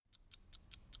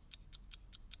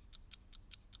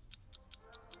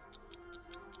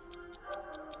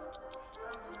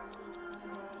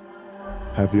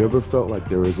Have you ever felt like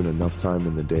there isn't enough time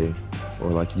in the day, or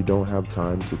like you don't have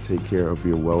time to take care of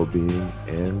your well-being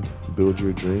and build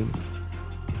your dream?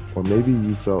 Or maybe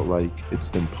you felt like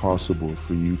it's impossible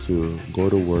for you to go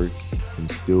to work and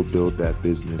still build that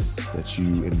business that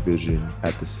you envision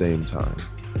at the same time.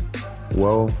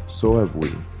 Well, so have we.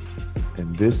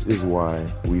 And this is why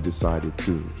we decided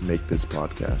to make this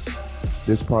podcast.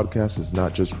 This podcast is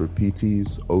not just for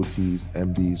PTs, OTs,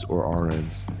 MDs, or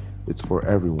RNs. It's for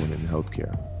everyone in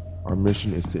healthcare. Our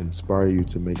mission is to inspire you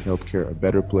to make healthcare a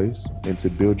better place and to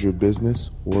build your business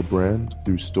or brand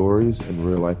through stories and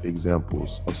real-life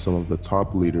examples of some of the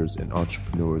top leaders and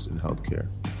entrepreneurs in healthcare.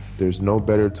 There's no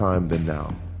better time than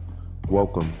now.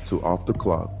 Welcome to Off the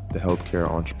Clock, the Healthcare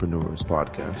Entrepreneurs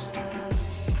Podcast.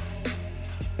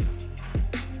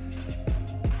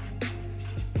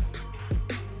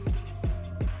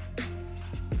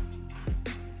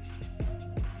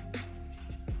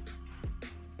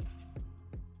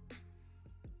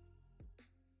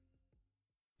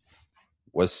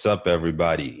 What's up,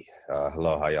 everybody?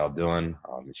 Hello, how y'all doing?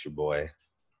 It's your boy.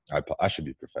 I should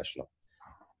be professional.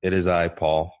 It is I,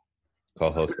 Paul,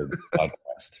 co-host of the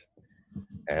podcast.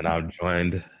 And I'm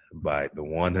joined by the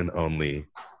one and only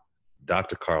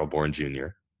Dr. Carl Bourne Jr.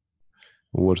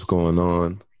 What's going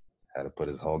on? Had to put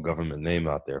his whole government name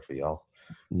out there for y'all.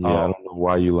 Yeah, I don't know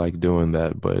why you like doing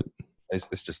that, but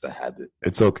it's just a habit.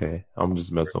 it's okay. I'm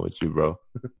just messing with you, bro.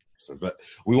 But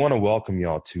we want to welcome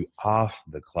y'all to Off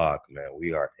the Clock, man.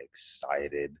 We are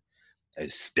excited,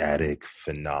 ecstatic,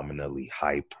 phenomenally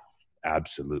hype,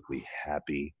 absolutely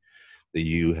happy that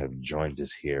you have joined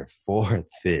us here for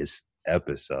this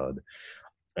episode.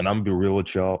 And I'm going to be real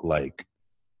with y'all, like,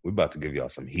 we're about to give y'all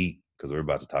some heat because we're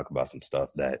about to talk about some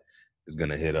stuff that is going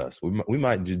to hit us. We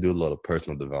might just do a little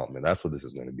personal development. That's what this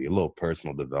is going to be, a little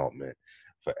personal development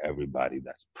for everybody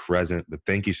that's present. But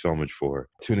thank you so much for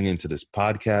tuning into this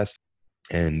podcast.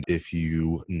 And if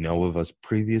you know of us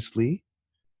previously,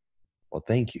 well,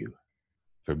 thank you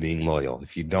for being loyal.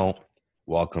 If you don't,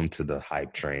 welcome to the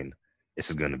hype train.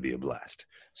 This is going to be a blast.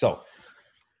 So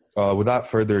without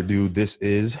further ado, this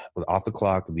is Off the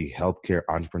Clock, the Healthcare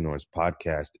Entrepreneurs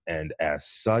Podcast. And as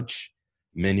such,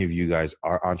 many of you guys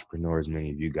are entrepreneurs. Many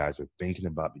of you guys are thinking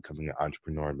about becoming an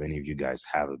entrepreneur. Many of you guys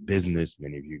have a business.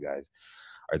 Many of you guys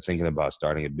are thinking about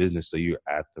starting a business, so you're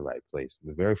at the right place.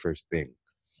 The very first thing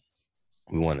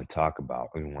we want to talk about,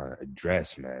 we want to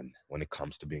address, man, when it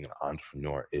comes to being an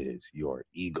entrepreneur is your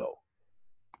ego,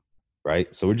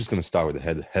 right? So we're just going to start with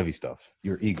the heavy stuff,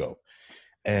 your ego.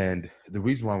 And the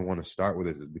reason why I want to start with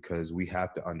this is because we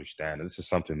have to understand, and this is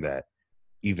something that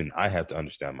even I have to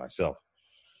understand myself,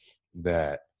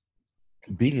 that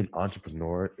being an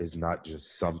entrepreneur is not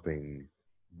just something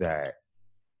that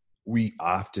we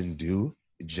often do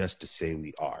just to say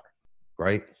we are,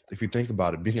 right? If you think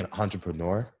about it, being an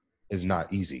entrepreneur is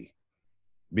not easy.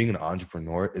 Being an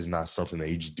entrepreneur is not something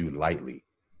that you just do lightly.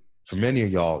 For many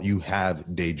of y'all, you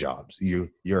have day jobs.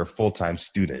 You're a full-time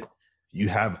student. You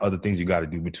have other things you got to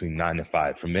do between 9 and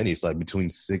 5. For many, it's like between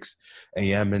 6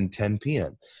 a.m. and 10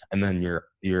 p.m. And then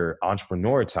your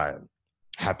entrepreneur time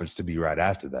happens to be right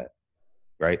after that,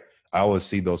 right? I always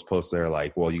see those posts there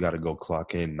like, well, you got to go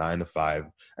clock in 9 to 5,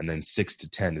 and then 6 to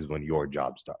 10 is when your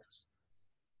job starts.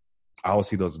 I always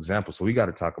see those examples. So we got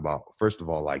to talk about, first of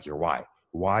all, like your why.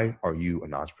 Why are you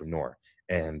an entrepreneur?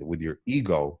 And with your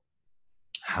ego,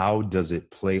 how does it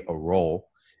play a role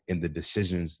in the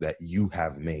decisions that you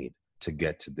have made to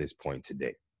get to this point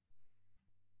today?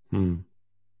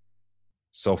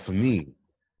 So for me,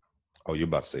 oh, you're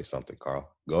about to say something,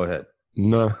 Carl. Go ahead.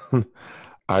 No,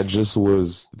 I just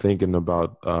was thinking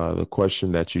about the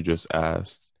question that you just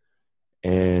asked,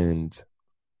 and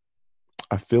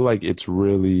I feel like it's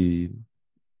really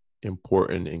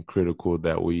important and critical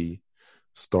that we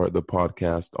start the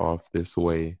podcast off this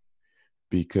way,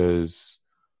 because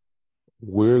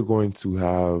we're going to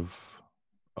have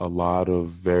a lot of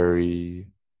very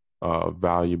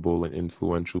valuable and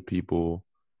influential people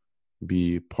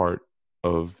be part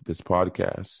of this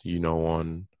podcast,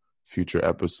 on future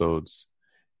episodes.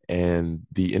 And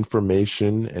the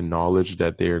information and knowledge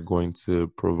that they're going to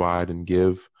provide and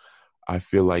give, I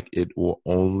feel like it will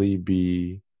only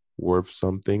be worth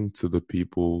something to the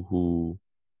people who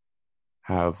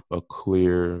have a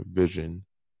clear vision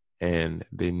and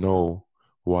they know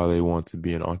why they want to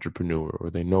be an entrepreneur, or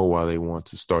they know why they want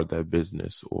to start that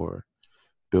business or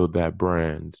build that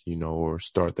brand, or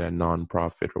start that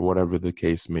nonprofit or whatever the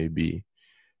case may be.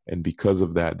 And because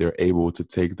of that, they're able to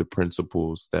take the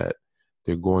principles that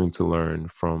they're going to learn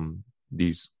from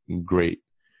these great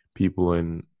people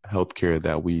in healthcare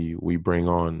that we bring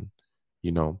on.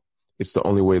 It's the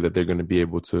only way that they're going to be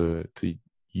able to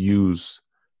use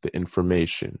the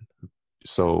information.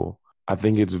 So I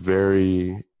think it's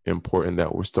very important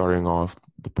that we're starting off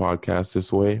the podcast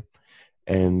this way.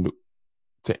 And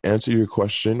to answer your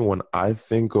question, when I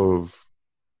think of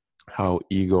how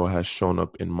ego has shown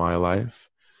up in my life,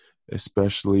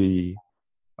 especially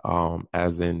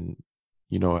as an,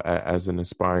 as an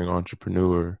aspiring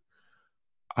entrepreneur,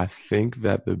 I think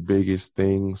that the biggest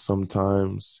thing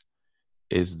sometimes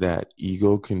is that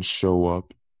ego can show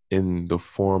up in the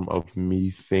form of me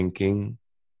thinking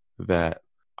that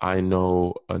I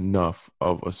know enough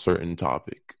of a certain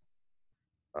topic.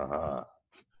 Uh-huh.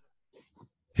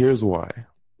 Here's why.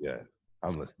 Yeah,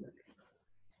 I'm listening.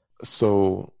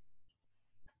 So,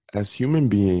 as human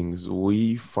beings,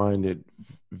 we find it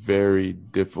very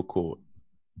difficult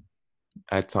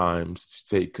at times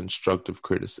to take constructive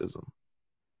criticism.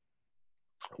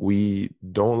 We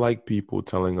don't like people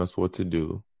telling us what to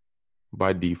do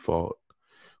by default.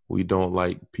 We don't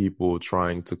like people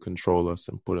trying to control us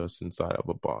and put us inside of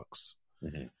a box.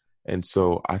 Mm-hmm. And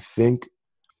so I think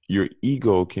your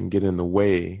ego can get in the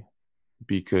way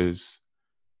because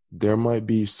there might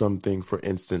be something, for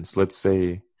instance, let's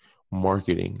say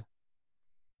marketing.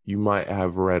 You might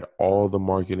have read all the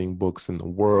marketing books in the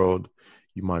world.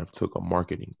 You might have took a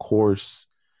marketing course.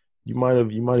 You might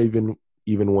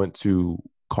even went to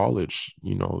college,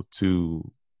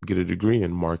 to get a degree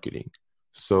in marketing.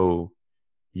 So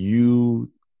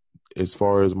you, as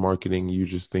far as marketing, you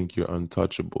just think you're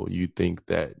untouchable. You think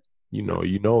that, you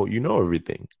know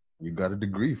everything. You got a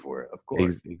degree for it, of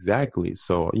course. Exactly.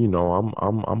 So,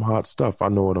 I'm hot stuff. I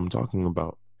know what I'm talking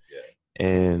about. Yeah.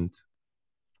 And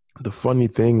the funny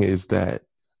thing is that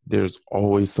there's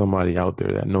always somebody out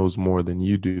there that knows more than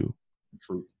you do.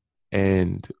 True.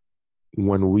 And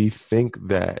when we think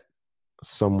that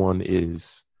someone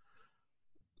is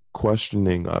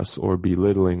questioning us or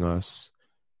belittling us,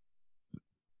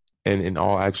 and in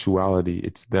all actuality,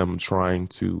 it's them trying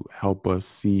to help us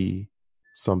see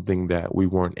something that we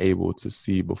weren't able to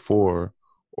see before,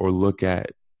 or look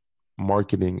at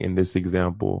marketing in this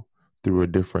example through a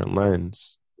different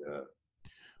lens. Yeah.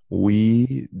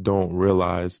 We don't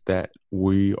realize that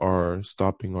we are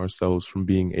stopping ourselves from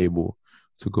being able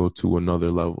to go to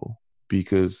another level.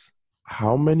 Because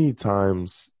how many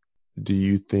times do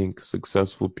you think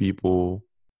successful people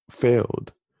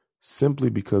failed simply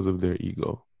because of their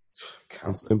ego?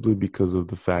 And simply because of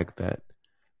the fact that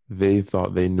they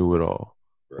thought they knew it all,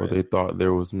 right, or they thought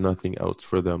there was nothing else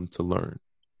for them to learn.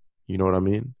 You know what I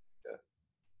mean? Yeah.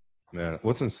 Man,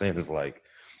 what's insane is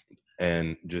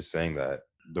and just saying that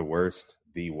the worst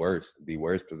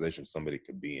position somebody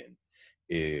could be in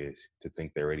is to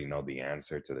think they already know the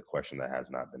answer to the question that has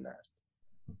not been asked.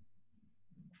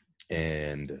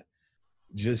 And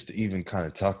just to even kind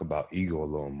of talk about ego a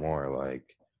little more,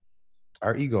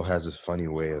 our ego has this funny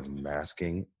way of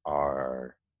masking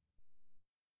our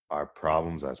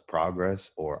problems as progress,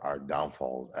 or our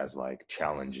downfalls as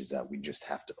challenges that we just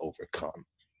have to overcome,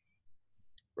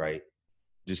 right?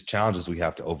 Just challenges we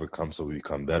have to overcome so we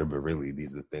become better. But really,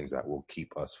 these are the things that will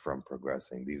keep us from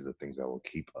progressing. These are the things that will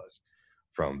keep us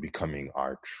from becoming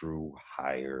our true,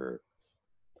 higher,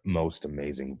 most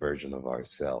amazing version of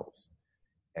ourselves.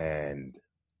 And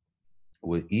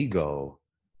with ego,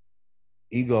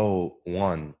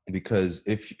 one, because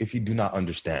if you do not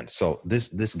understand, so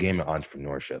this game of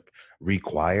entrepreneurship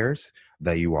requires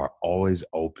that you are always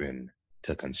open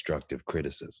to constructive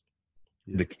criticism.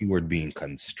 Yeah. The keyword being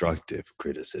constructive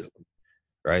criticism,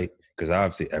 right? Because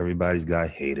obviously everybody's got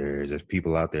haters. There's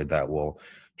people out there that will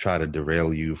try to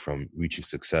derail you from reaching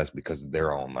success because of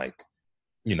their own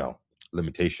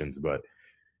limitations. But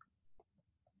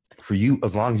for you,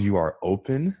 as long as you are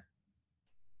open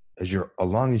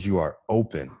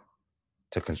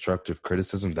to constructive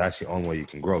criticism, that's the only way you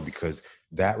can grow, because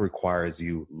that requires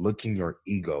you looking your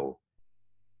ego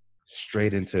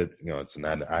straight into, it's an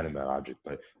animate object,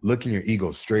 but looking your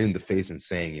ego straight in the face and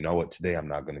saying, you know what, today I'm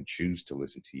not going to choose to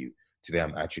listen to you. Today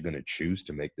I'm actually going to choose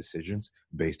to make decisions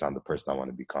based on the person I want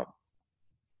to become.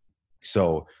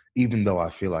 So even though I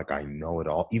feel like I know it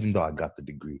all, even though I got the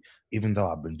degree, even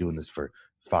though I've been doing this for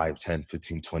 5, 10,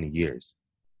 15, 20 years,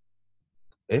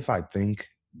 if I think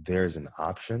there's an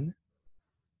option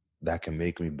that can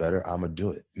make me better, I'm going to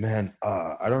do it. Man,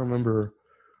 I don't remember.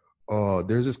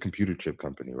 There's this computer chip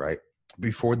company, right?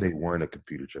 Before they weren't a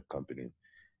computer chip company.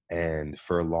 And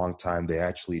for a long time, they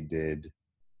actually did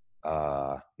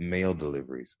mail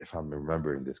deliveries, if I'm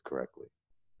remembering this correctly,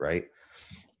 right?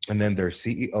 And then their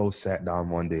CEO sat down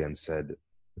one day and said,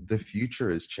 the future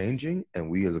is changing and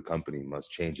we as a company must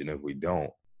change. And if we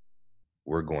don't,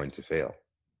 we're going to fail.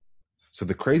 So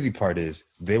the crazy part is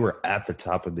they were at the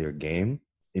top of their game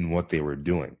in what they were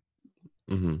doing.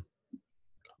 Mm-hmm.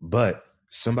 But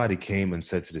somebody came and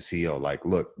said to the CEO, like,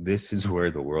 look, this is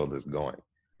where the world is going.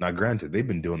 Now, granted, they've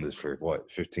been doing this for what,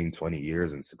 15, 20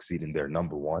 years and succeeding their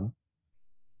number one.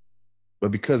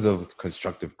 But because of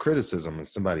constructive criticism and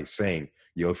somebody saying,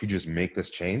 yo, if you just make this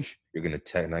change, you're going to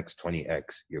 10x, 20x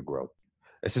your growth.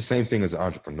 It's the same thing as an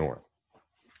entrepreneur.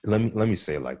 Let me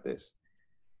say it like this.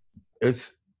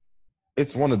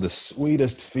 It's one of the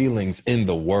sweetest feelings in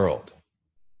the world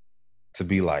to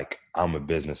be like, I'm a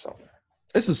business owner.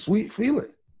 It's a sweet feeling.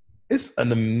 It's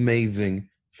an amazing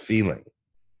feeling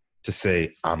to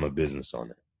say, I'm a business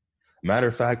owner. Matter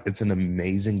of fact, it's an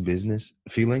amazing business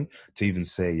feeling to even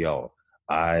say, yo,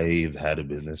 I've had a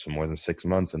business for more than 6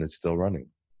 months and it's still running.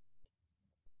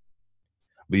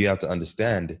 But you have to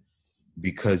understand,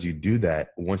 because you do that,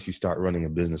 once you start running a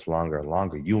business longer and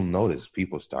longer, you'll notice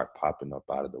people start popping up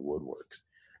out of the woodworks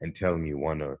and telling you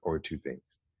one or two things.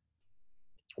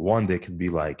 One, they could be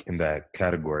like in that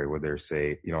category where they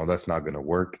say, you know, that's not going to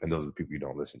work. And those are the people you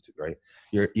don't listen to, right?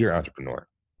 You're an entrepreneur.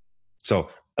 So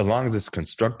as long as it's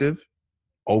constructive,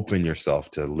 open yourself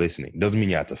to listening. Doesn't mean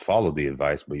you have to follow the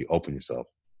advice, but you open yourself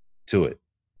to it.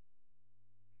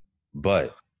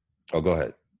 But, go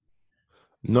ahead.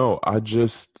 No, I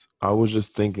was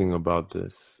just thinking about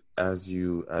this as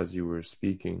you were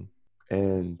speaking,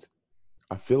 and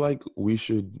I feel like we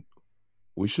should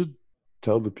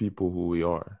tell the people who we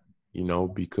are, you know,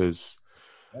 because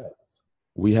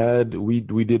we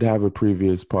did have a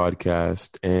previous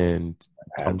podcast, and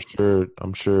I'm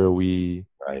sure we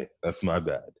Right. That's my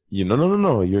bad.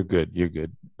 No, you're good. And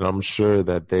I'm sure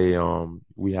that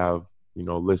we have, you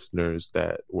know, listeners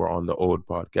that were on the old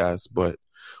podcast, but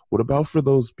what about for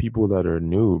those people that are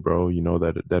new, bro, you know,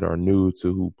 that are new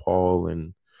to who Paul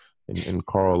and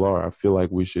Carl are? I feel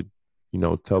like we should, you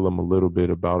know, tell them a little bit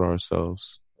about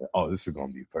ourselves. Oh, this is going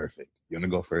to be perfect. You want to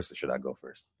go first or should I go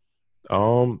first?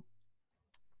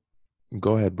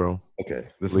 Go ahead, bro. Okay.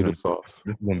 Lead us off.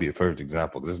 This is going to be a perfect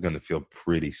example because this is going to feel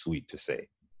pretty sweet to say.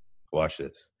 Watch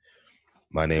this.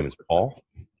 My name is Paul,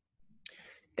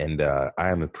 and I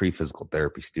am a pre-physical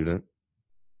therapy student.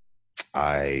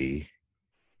 I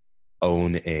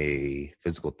own a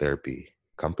physical therapy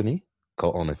company,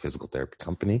 co-own a physical therapy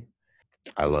company.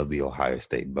 I love the Ohio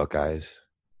State Buckeyes,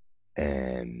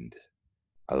 and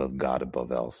I love God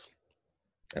above else,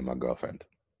 and my girlfriend.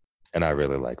 And I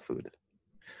really like food.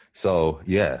 So,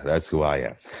 yeah, that's who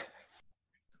I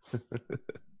am.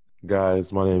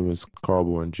 Guys, my name is Carl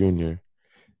Bourne Jr.,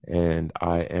 and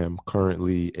I am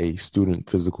currently a student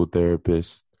physical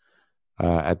therapist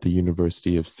at the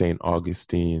University of St.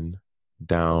 Augustine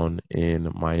down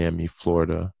in Miami,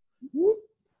 Florida.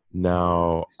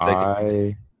 Now,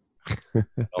 don't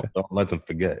let them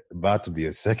forget. About to be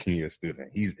a second-year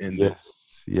student. He's in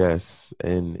this. Yes.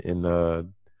 In a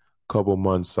couple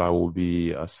months, I will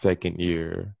be a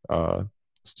second-year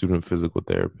student physical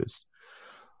therapist.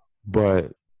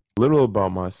 But a little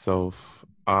about myself.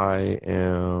 I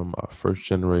am a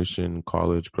first-generation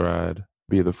college grad,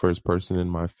 be the first person in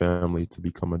my family to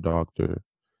become a doctor.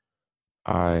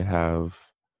 I have,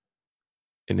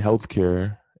 in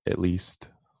healthcare, at least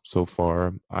so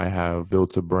far, I have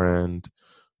built a brand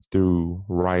through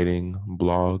writing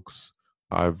blogs.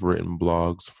 I've written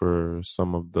blogs for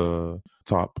some of the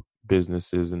top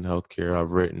businesses in healthcare.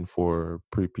 I've written for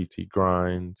Pre-PT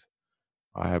Grind.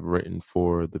 I have written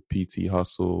for the PT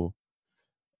Hustle.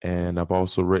 And I've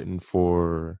also written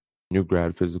for New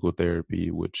Grad Physical Therapy,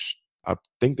 which I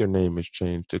think their name has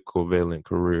changed to Covalent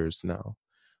Careers now.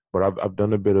 But I've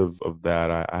done a bit of that.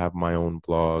 I have my own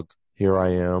blog. Here I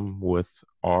am with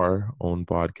our own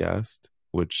podcast,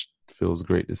 which feels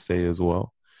great to say as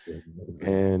well.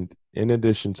 And in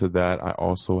addition to that, I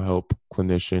also help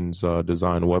clinicians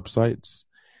design websites.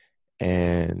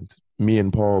 And me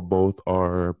and Paul both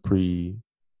are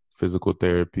pre-physical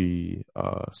therapy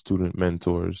student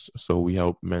mentors. So we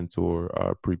help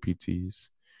mentor pre-PTs.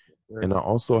 And I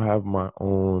also have my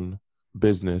own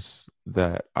business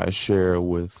that I share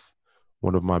with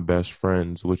one of my best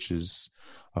friends, which is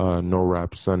No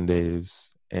Rap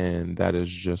Sundays. And that is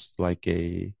just like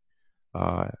a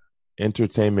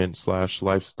entertainment /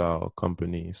 lifestyle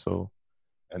company. So,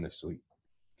 and it's sweet.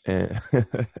 And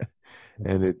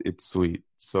it's sweet.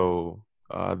 So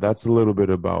that's a little bit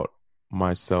about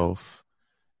myself.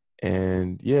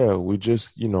 And yeah, we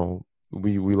just, you know,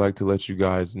 we like to let you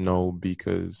guys know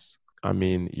because, I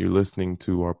mean, you're listening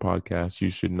to our podcast. You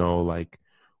should know, like,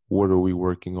 what are we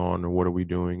working on or what are we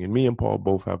doing? And me and Paul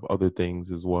both have other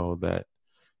things as well that,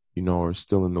 you know, are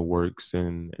still in the works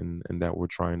and that we're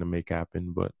trying to make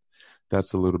happen. But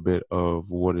that's a little bit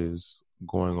of what is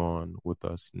going on with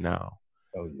us now.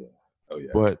 Oh, yeah.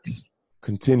 But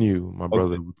continue, my Okay.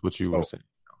 brother, with what you were So, saying.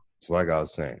 so like I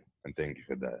was saying, and thank you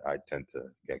for that. I tend to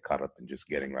get caught up in just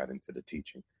getting right into the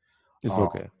teaching, It's um,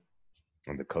 okay.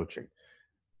 and the coaching.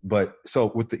 But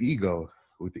so with the ego,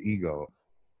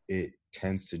 it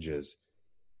tends to just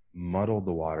muddle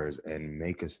the waters and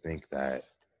make us think that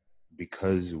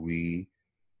because we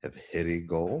have hit a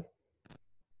goal,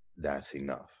 that's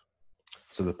enough.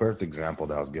 So the perfect example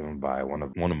that was given by one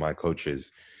of my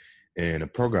coaches in a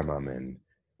program I'm in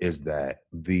is that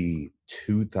the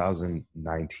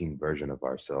 2019 version of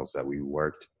ourselves that we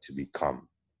worked to become,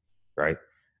 right,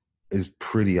 is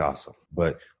pretty awesome.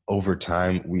 But over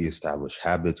time, we establish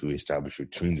habits, we establish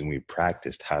routines, and we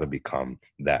practiced how to become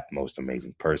that most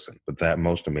amazing person. But that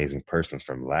most amazing person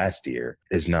from last year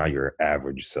is now your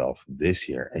average self this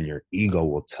year. And your ego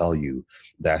will tell you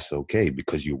that's okay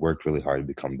because you worked really hard to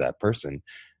become that person.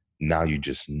 Now you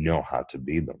just know how to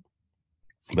be them.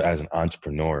 But as an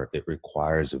entrepreneur, it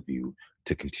requires of you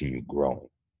to continue growing.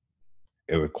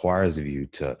 It requires of you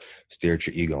to stare at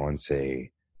your ego and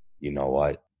say, you know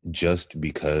what? Just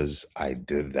because I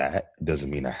did that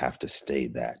doesn't mean I have to stay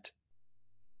that.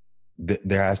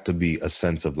 There has to be a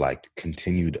sense of like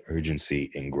continued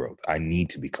urgency in growth. I need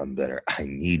to become better. I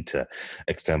need to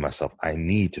extend myself. I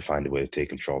need to find a way to take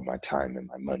control of my time and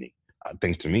my money. I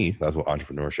think to me, that's what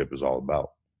entrepreneurship is all about.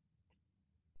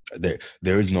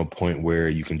 There is no point where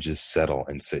you can just settle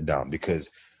and sit down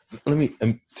because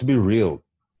to be real,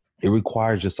 it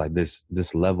requires just like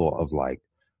this level of like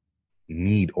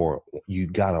need, or you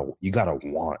gotta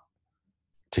want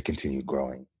to continue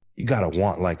growing. You gotta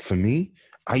want, like for me,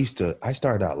 I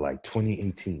started out like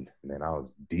 2018, man. I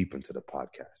was deep into the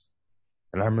podcast.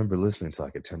 And I remember listening to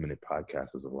like a 10-minute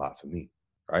podcast was a lot for me.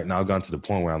 Right now I've gone to the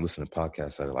point where I'm listening to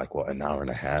podcasts that are like an hour and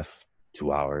a half,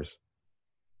 2 hours,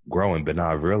 growing. But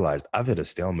now I've realized I've hit a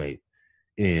stalemate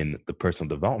in the personal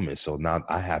development. So now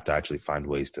I have to actually find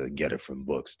ways to get it from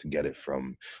books, to get it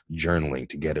from journaling,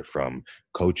 to get it from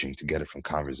coaching, to get it from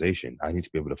conversation. I need to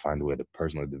be able to find a way to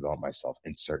personally develop myself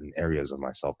in certain areas of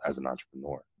myself as an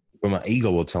entrepreneur. But my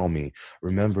ego will tell me,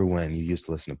 remember when you used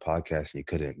to listen to podcasts and you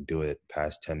couldn't do it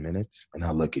past 10 minutes? And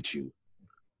now look at you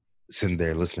sitting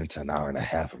there listening to an hour and a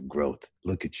half of growth.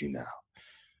 Look at you now.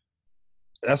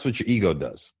 That's what your ego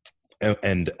does.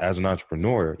 And as an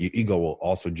entrepreneur, your ego will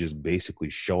also just basically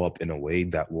show up in a way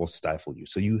that will stifle you.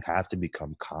 So you have to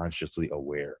become consciously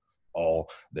aware all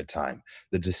the time.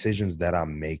 The decisions that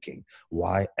I'm making,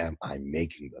 why am I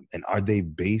making them? And are they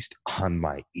based on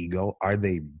my ego? Are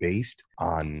they based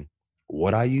on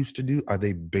what I used to do? Are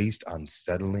they based on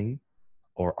settling?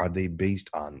 Or are they based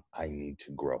on I need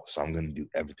to grow? So I'm going to do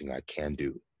everything I can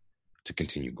do to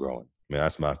continue growing. Man,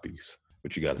 that's my piece.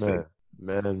 What you got to say? Man.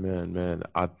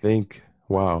 I think,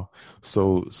 wow.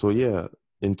 So yeah,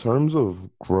 in terms of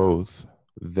growth,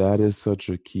 that is such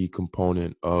a key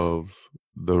component of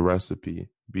the recipe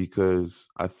because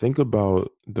I think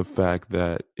about the fact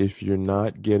that if you're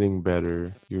not getting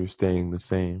better, you're staying the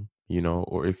same,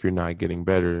 or if you're not getting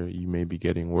better, you may be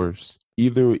getting worse.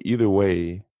 Either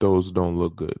way, those don't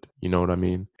look good. You know what I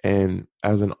mean? And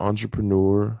as an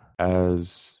entrepreneur,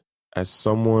 as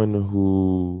someone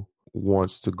who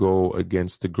wants to go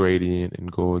against the gradient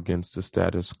and go against the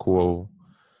status quo,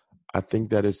 I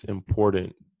think that it's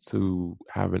important to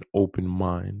have an open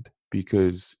mind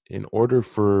because in order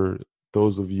for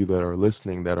those of you that are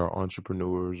listening that are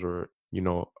entrepreneurs or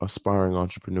aspiring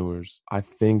entrepreneurs, I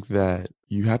think that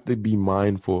you have to be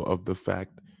mindful of the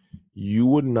fact you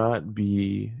would not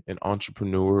be an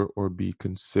entrepreneur or be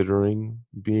considering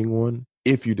being one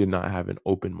if you did not have an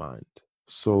open mind.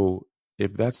 So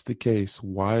if that's the case,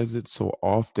 why is it so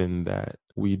often that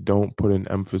we don't put an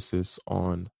emphasis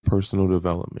on personal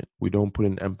development? We don't put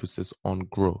an emphasis on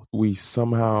growth. We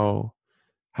somehow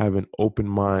have an open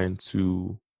mind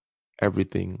to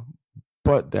everything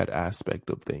but that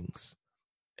aspect of things.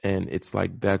 And it's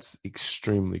like that's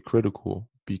extremely critical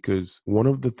because one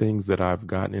of the things that I've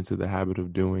gotten into the habit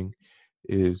of doing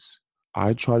is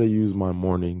I try to use my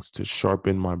mornings to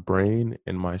sharpen my brain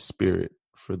and my spirit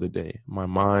for the day, my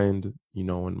mind,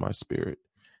 and my spirit.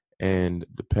 And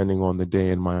depending on the day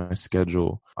and my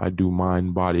schedule, I do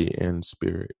mind, body, and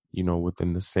spirit,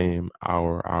 within the same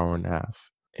hour, hour and a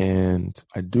half. And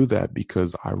I do that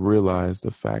because I realize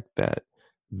the fact that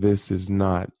this is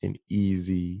not an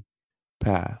easy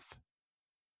path.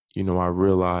 I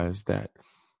realized that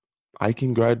I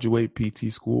can graduate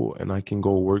PT school and I can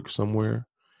go work somewhere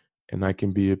and I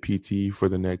can be a PT for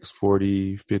the next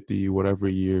 40, 50, whatever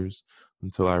years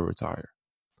until I retire.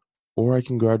 Or I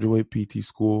can graduate PT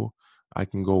school, I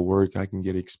can go work, I can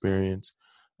get experience,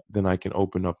 then I can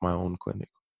open up my own clinic.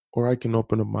 Or I can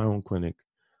open up my own clinic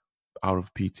out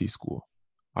of PT school.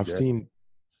 I've Yeah. seen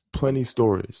plenty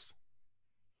stories,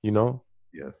 you know?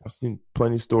 Yeah. I've seen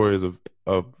plenty stories of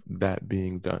that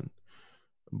being done.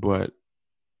 But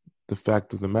the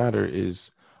fact of the matter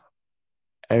is,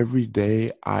 every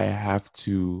day I have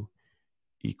to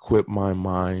equip my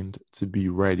mind to be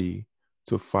ready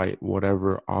to fight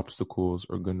whatever obstacles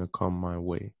are going to come my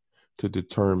way, to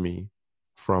deter me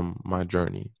from my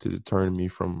journey, to deter me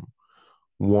from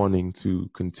wanting to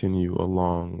continue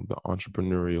along the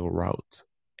entrepreneurial route.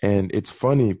 And it's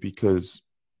funny because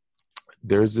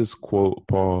there's this quote,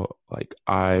 Paul, like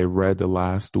I read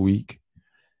last week,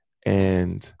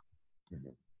 and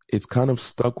it's kind of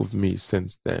stuck with me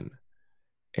since then.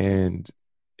 And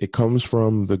it comes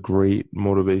from the great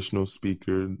motivational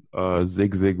speaker,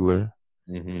 Zig Ziglar.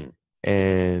 Mm-hmm.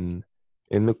 And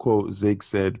in the quote, Zig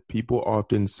said, "People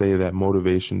often say that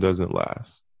motivation doesn't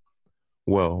last.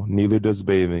 Well, neither does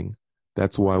bathing.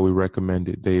 That's why we recommend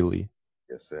it daily."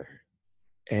 Yes, sir.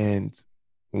 And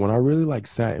when I really like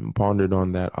sat and pondered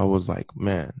on that, I was like,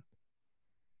 man,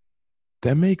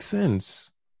 that makes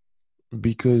sense,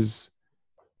 because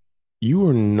you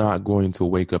are not going to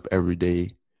wake up every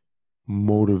day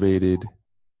motivated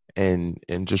and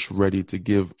just ready to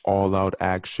give all out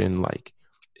action. Like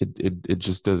it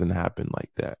just doesn't happen like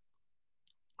that.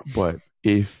 But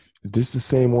if this is the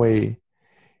same way,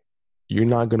 you're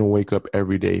not going to wake up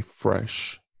every day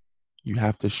fresh. You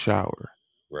have to shower.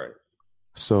 Right.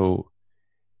 So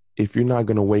if you're not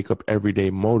going to wake up every day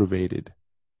motivated,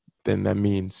 then that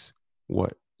means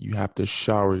what? You have to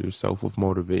shower yourself with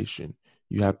motivation.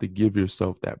 You have to give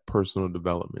yourself that personal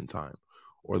development time,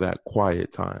 or that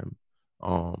quiet time,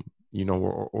 you know,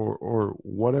 or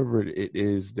whatever it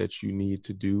is that you need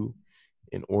to do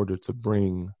in order to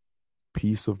bring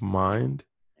peace of mind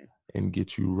and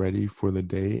get you ready for the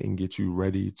day and get you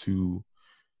ready to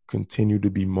continue to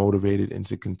be motivated and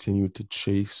to continue to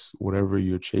chase whatever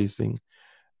you're chasing.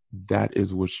 That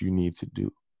is what you need to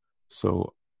do.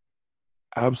 So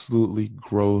absolutely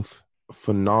growth,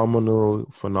 phenomenal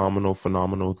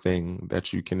thing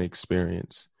that you can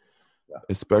experience. Yeah.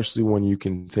 Especially when you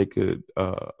can take a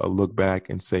look back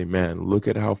and say, man, look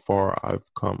at how far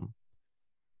I've come.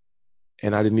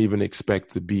 And I didn't even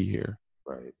expect to be here.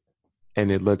 Right.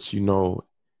 And it lets you know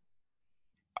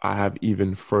I have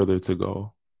even further to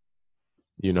go,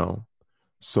 you know?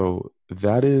 So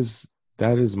that is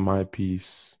my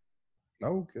piece.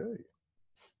 Okay.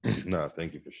 No,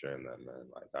 thank you for sharing that, man.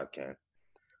 Like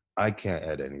I can't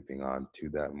add anything on to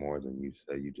that more than you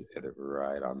said. You just hit it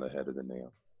right on the head of the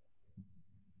nail.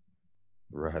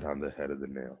 Right on the head of the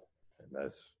nail. And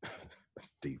that's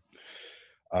that's deep.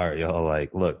 All right, y'all.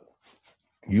 Like, look,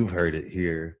 you've heard it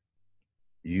here.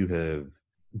 You have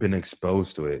been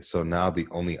exposed to it. So now the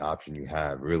only option you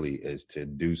have really is to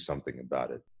do something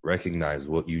about it. Recognize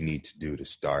what you need to do to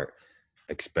start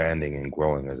expanding and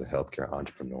growing as a healthcare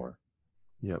entrepreneur.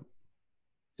 Yep.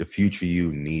 The future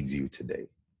you needs you today.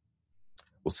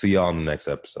 We'll see y'all in the next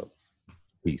episode.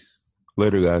 Peace.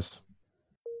 Later, guys.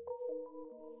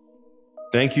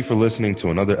 Thank you for listening to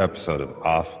another episode of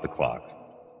Off the Clock.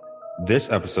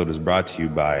 This episode is brought to you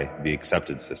by The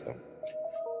Accepted System.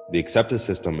 The Accepted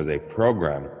System is a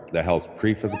program that helps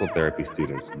pre-physical therapy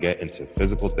students get into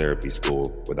physical therapy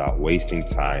school without wasting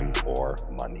time or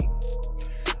money.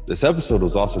 This episode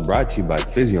was also brought to you by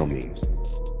Physiomemes.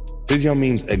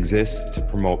 Physiomemes exists to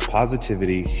promote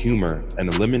positivity, humor,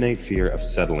 and eliminate fear of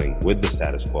settling with the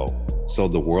status quo, so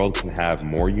the world can have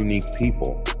more unique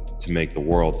people to make the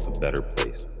world a better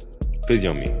place.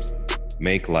 Physiomemes,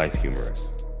 make life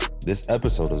humorous. This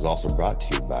episode is also brought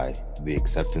to you by the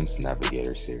Acceptance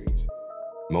Navigator series.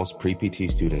 Most pre-PT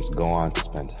students go on to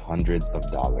spend hundreds of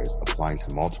dollars applying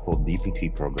to multiple DPT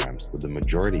programs, with the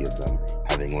majority of them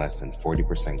having less than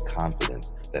 40%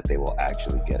 confidence that they will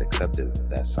actually get accepted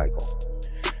that cycle.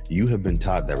 You have been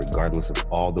taught that regardless of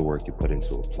all the work you put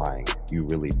into applying, you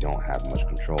really don't have much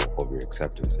control over your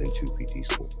acceptance into PT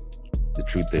school. The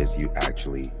truth is, you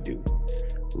actually do.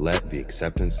 Let the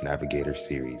Acceptance Navigator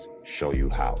series show you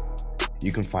how.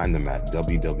 You can find them at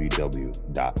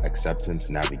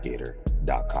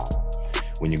www.acceptancenavigator.com.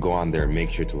 When you go on there, make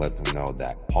sure to let them know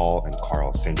that Paul and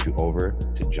Carl sent you over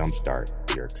to jumpstart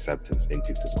your acceptance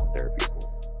into physical therapy school.